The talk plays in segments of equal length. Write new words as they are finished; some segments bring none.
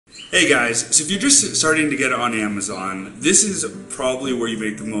Hey guys, so if you're just starting to get on Amazon, this is probably where you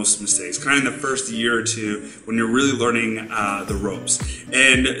make the most mistakes, kind of in the first year or two when you're really learning the ropes.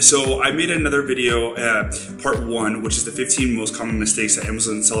 And so I made another video, part 1, which is the 15 most common mistakes that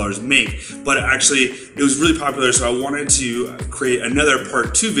Amazon sellers make, but actually it was really popular, so I wanted to create another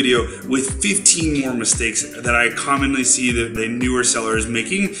part 2 video with 15 more mistakes that I commonly see that the newer sellers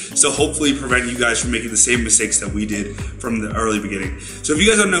making, so hopefully prevent you guys from making the same mistakes that we did from the early beginning. So if you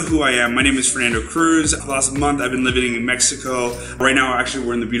guys don't know who I am, my name is Fernando Cruz. The last month I've been living in Mexico. Right now actually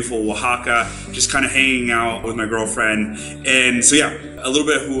we're in the beautiful Oaxaca, just kind of hanging out with my girlfriend. And so yeah, a little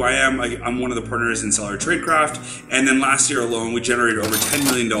bit of who I am. I'm one of the partners in Seller Tradecraft, and then last year alone we generated over $10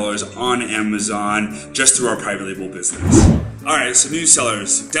 million on Amazon just through our private label business. Alright, so new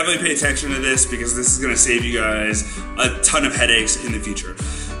sellers, definitely pay attention to this because this is going to save you guys a ton of headaches in the future.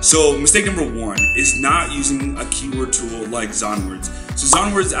 So mistake number 1 is not using a keyword tool like Zonwords. So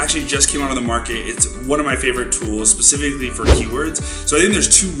Zonwords actually just came out on the market. It's one of my favorite tools specifically for keywords. So I think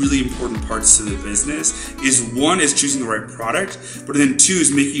there's 2 really important parts to the business. One is choosing the right product, but then 2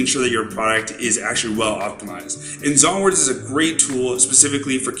 is making sure that your product is actually well optimized. And Zonwords is a great tool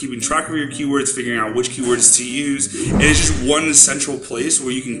specifically for keeping track of your keywords, figuring out which keywords to use, and it's just one central place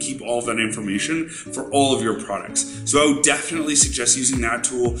where you can keep all of that information for all of your products. So I would definitely suggest using that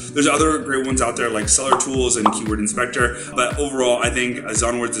tool. There's other great ones out there like Seller Tools and Keyword Inspector, but overall I think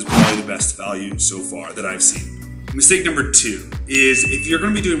Zonwords is probably the best value so far that I've seen. Mistake number 2 is if you're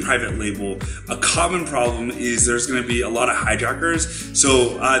going to be doing private label, a common problem is there's going to be a lot of hijackers.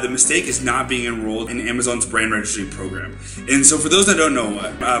 So the mistake is not being enrolled in Amazon's brand registry program. And so for those that don't know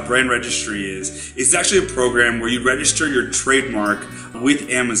what brand registry is, it's actually a program where you register your trademark with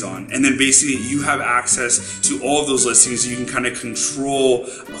Amazon, and then basically you have access to all of those listings. You can kind of control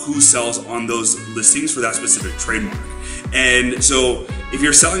who sells on those listings for that specific trademark. And so if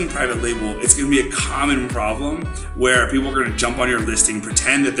you're selling private label, it's going to be a common problem where people are going to jump on your listing,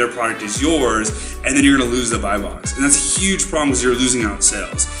 pretend that their product is yours, and then you're going to lose the buy box. And that's a huge problem because you're losing out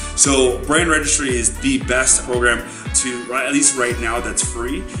sales. So brand registry is the best program to, at least right now, that's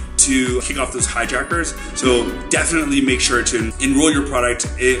free, to kick off those hijackers. So definitely make sure to enroll your product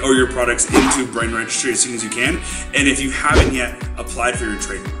or your products into brand registry as soon as you can. And if you haven't yet, applied for your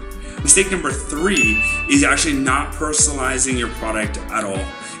trademark. Mistake number 3 is actually not personalizing your product at all.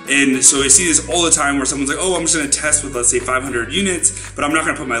 And so I see this all the time where someone's like, oh, I'm just going to test with, let's say, 500 units, but I'm not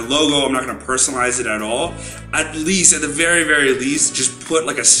going to put my logo, I'm not going to personalize it at all. At least, at the very, very least, just put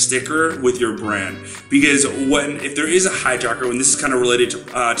like a sticker with your brand. Because if there is a hijacker, and this is kind of related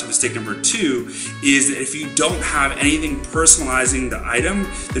to mistake number 2, is that if you don't have anything personalizing the item,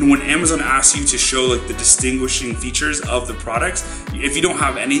 then when Amazon asks you to show like the distinguishing features of the products, if you don't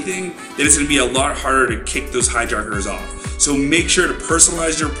have anything, then it's going to be a lot harder to kick those hijackers off. So make sure to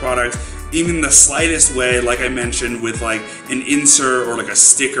personalize your product, even the slightest way, like I mentioned, with like an insert or like a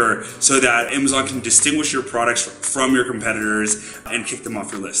sticker, so that Amazon can distinguish your products from your competitors and kick them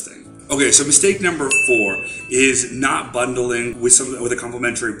off your listing. Okay, so mistake number 4 is not bundling with a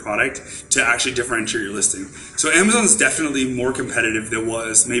complementary product to actually differentiate your listing. So Amazon's definitely more competitive than it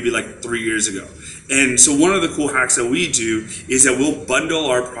was maybe like 3 years ago. And so one of the cool hacks that we do is that we'll bundle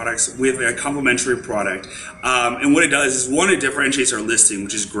our products with a complementary product. And what it does is, 1, it differentiates our listing,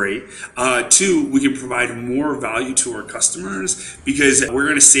 which is great. 2, we can provide more value to our customers because we're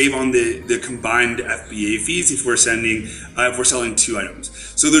going to save on the combined FBA fees if we're selling 2 items.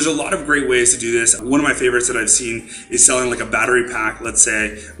 So there's a lot of great ways to do this. One of my favorites that I've seen is selling like a battery pack, let's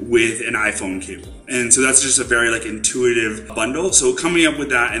say, with an iPhone cable. And so that's just a very like intuitive bundle. So coming up with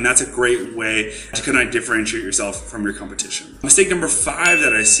that, and that's a great way to kind of differentiate yourself from your competition. Mistake number 5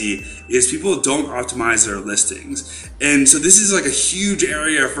 that I see is people don't optimize their listings. And so this is like a huge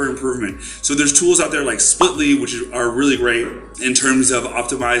area for improvement. So there's tools out there like Splitly, which are really great in terms of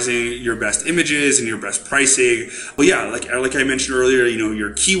optimizing your best images and your best pricing. But yeah, like I mentioned earlier,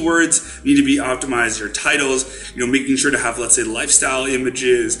 your keywords need to be optimized, your titles, making sure to have, let's say, lifestyle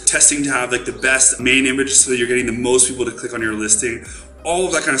images, testing to have like the best main image so that you're getting the most people to click on your listing. All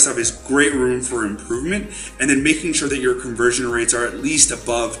of that kind of stuff is great room for improvement, and then making sure that your conversion rates are at least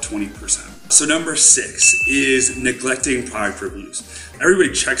above 20%. So number 6 is neglecting product reviews.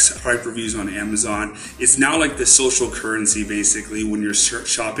 Everybody checks product reviews on Amazon. It's now like the social currency basically when you're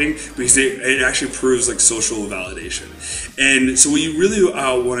shopping, because it actually proves like social validation. And so what you really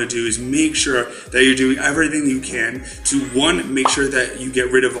want to do is make sure that you're doing everything you can to, 1, make sure that you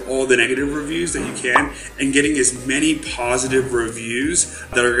get rid of all the negative reviews that you can, and getting as many positive reviews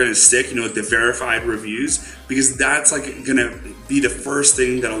that are going to stick, like the verified reviews, because that's like going to be the first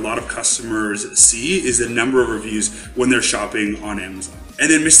thing that a lot of customers see is the number of reviews when they're shopping on Amazon. And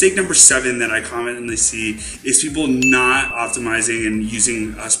then mistake number 7 that I commonly see is people not optimizing and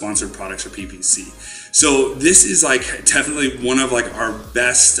using sponsored products or PPC. So this is like definitely one of like our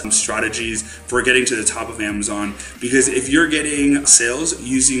best strategies for getting to the top of Amazon, because if you're getting sales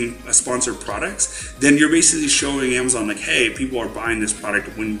using sponsored products, then you're basically showing Amazon like, hey, people are buying this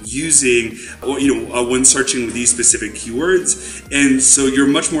product when using, or, when searching with these specific keywords. And so you're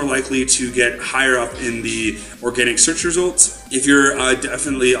much more likely to get higher up in the organic search results if you're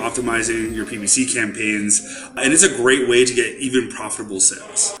definitely optimizing your PPC campaigns. And it's a great way to get even profitable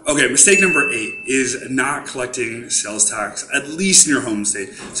sales. Okay, mistake number 8 is not collecting sales tax, at least in your home state.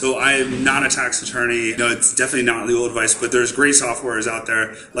 So I am not a tax attorney. No, it's definitely not legal advice, but there's great softwares out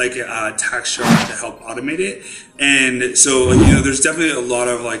there like TaxSharp to help automate it. And so, there's definitely a lot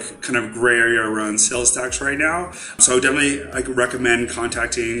of like kind of gray area around sales tax right now. So I would definitely recommend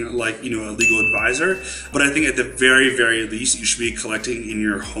contacting like, a legal advisor. But I think at the very, very least, you should be collecting in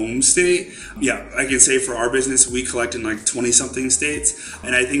your home state. Yeah, I can say for our business, we collect in like 20 something states.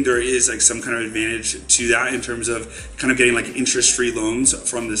 And I think there is like some kind of advantage to that in terms of kind of getting like interest-free loans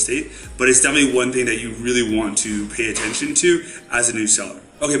from the state. But it's definitely one thing that you really want to pay attention to as a new seller.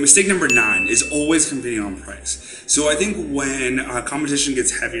 Okay, mistake number 9 is always competing on price. So I think when competition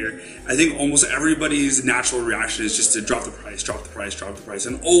gets heavier, I think almost everybody's natural reaction is just to drop the price,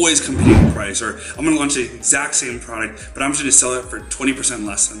 and always competing on price. Or I'm going to launch the exact same product, but I'm just going to sell it for 20%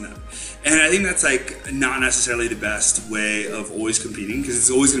 less than them. And I think that's like not necessarily the best way of always competing, because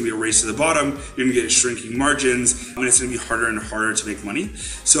it's always going to be a race to the bottom. You're going to get shrinking margins, and it's going to be harder and harder to make money.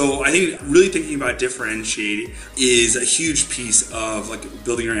 So I think really thinking about differentiating is a huge piece of like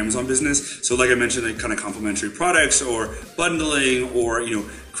building your Amazon business. So like I mentioned, like kind of complementary products or bundling, or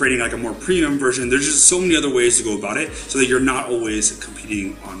creating like a more premium version. There's just so many other ways to go about it so that you're not always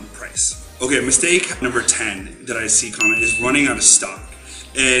competing on price. Okay, mistake number 10 that I see common is running out of stock.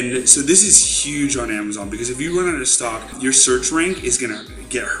 And so this is huge on Amazon, because if you run out of stock, your search rank is gonna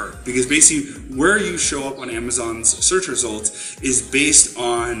get hurt, because basically where you show up on Amazon's search results is based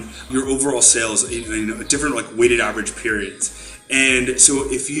on your overall sales in different like weighted average periods. And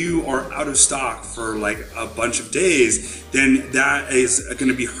so if you are out of stock for like a bunch of days, then that is going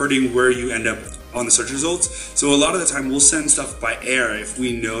to be hurting where you end up on the search results. So a lot of the time we'll send stuff by air if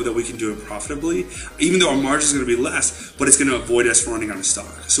we know that we can do it profitably, even though our margin is going to be less, but it's going to avoid us from running out of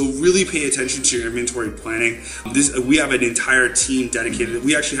stock. So really pay attention to your inventory planning. We have an entire team dedicated.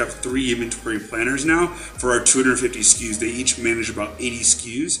 We actually have 3 inventory planners now for our 250 SKUs. They each manage about 80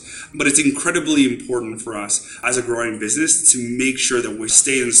 SKUs, but it's incredibly important for us as a growing business to make sure that we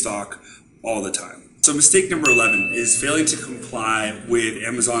stay in stock all the time. So mistake number 11 is failing to comply with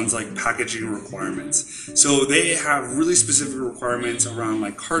Amazon's like packaging requirements. So they have really specific requirements around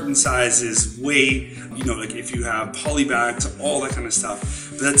like carton sizes, weight, like if you have poly bags, all that kind of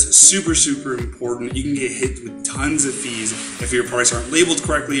stuff. But that's super, super important. You can get hit with tons of fees if your products aren't labeled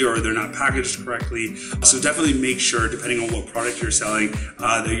correctly or they're not packaged correctly. So definitely make sure, depending on what product you're selling,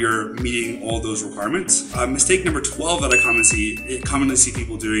 that you're meeting all those requirements. Mistake number 12 that I commonly see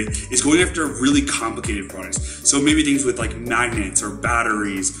people doing is going after really complicated products. So maybe things with like magnets or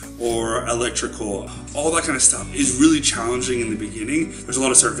batteries or electrical, all that kind of stuff is really challenging in the beginning. There's a lot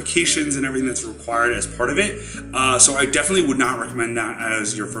of certifications and everything that's required as part of it. So I definitely would not recommend that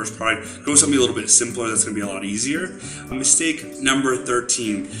as your first product. Go with something a little bit simpler that's going to be a lot easier. Mistake number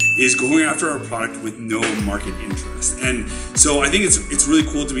 13 is going after a product with no market interest. And so I think it's really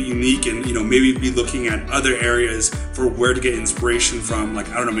cool to be unique and maybe be looking at other areas for where to get inspiration from. Like,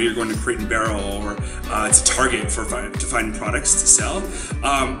 I don't know, maybe you're going to Crate and Barrel or to Target to find products to sell.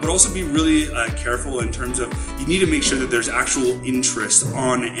 But also be really careful in terms of, you need to make sure that there's actual interest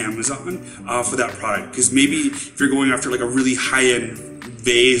on Amazon for that product. Because maybe if you're going after like a really high-end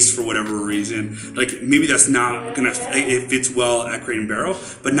vase for whatever reason, like maybe that's not gonna, it fits well at Crate and Barrel,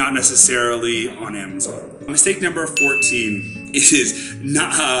 but not necessarily on Amazon. Mistake number 14 is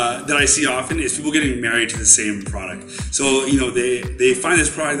not that I see often is people getting married to the same product. So they find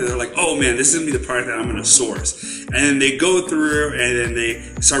this product that they're like, oh man, this is gonna be the product that I'm gonna source, and then they go through and then they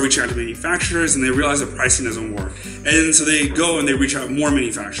start reaching out to manufacturers and they realize the pricing doesn't work, and so they go and they reach out to more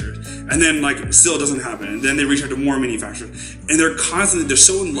manufacturers, and then like still doesn't happen, and then they reach out to more manufacturers, and they're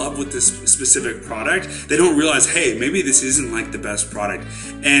so in love with this specific product, they don't realize, hey, maybe this isn't like the best product.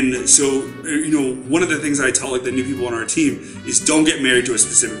 And so one of the things I tell like the new people on our team is, don't get married to a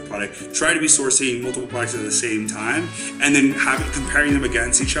specific product. Try to be sourcing multiple products at the same time, and then comparing them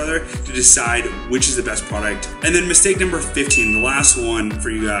against each other to decide which is the best product. And then mistake number 15, the last one for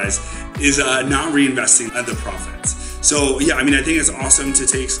you guys, is not reinvesting the profits. So yeah, I mean, I think it's awesome to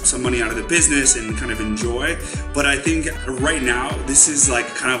take some money out of the business and kind of enjoy, but I think right now this is like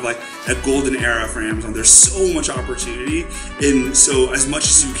kind of like a golden era for Amazon. There's so much opportunity, and so as much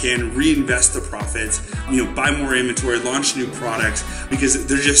as you can, reinvest the profits, you know, buy more inventory, launch new products, because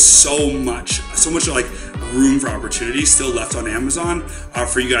there's just so much like room for opportunity still left on Amazon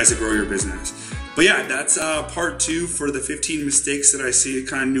for you guys to grow your business. But yeah, that's part 2 for the 15 mistakes that I see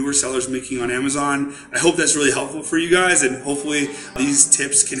kind of newer sellers making on Amazon. I hope that's really helpful for you guys, and hopefully these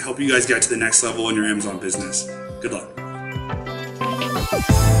tips can help you guys get to the next level in your Amazon business. Good luck.